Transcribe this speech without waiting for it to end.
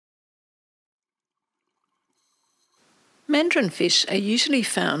Mandarinfish are usually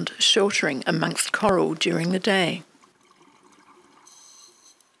found sheltering amongst coral during the day.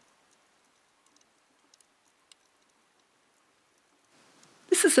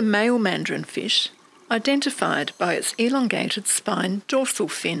 This is a male mandarinfish, identified by its elongated spine dorsal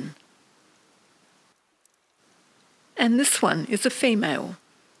fin. And this one is a female.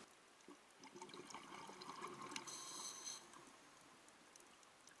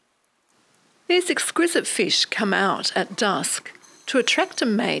 These exquisite fish come out at dusk to attract a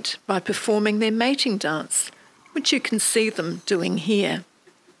mate by performing their mating dance, which you can see them doing here.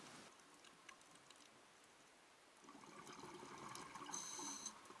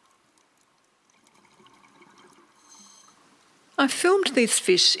 I filmed these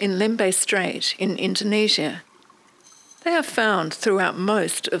fish in Lembeh Strait in Indonesia. They are found throughout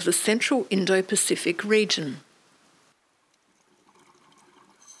most of the Central Indo-Pacific region.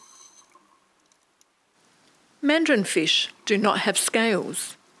 Mandarinfish do not have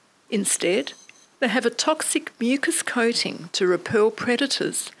scales. Instead, they have a toxic mucus coating to repel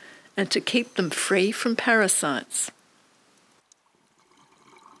predators and to keep them free from parasites.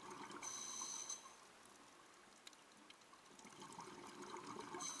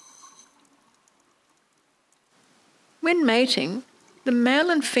 When mating, the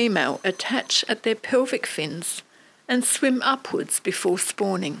male and female attach at their pelvic fins and swim upwards before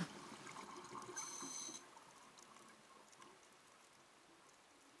spawning.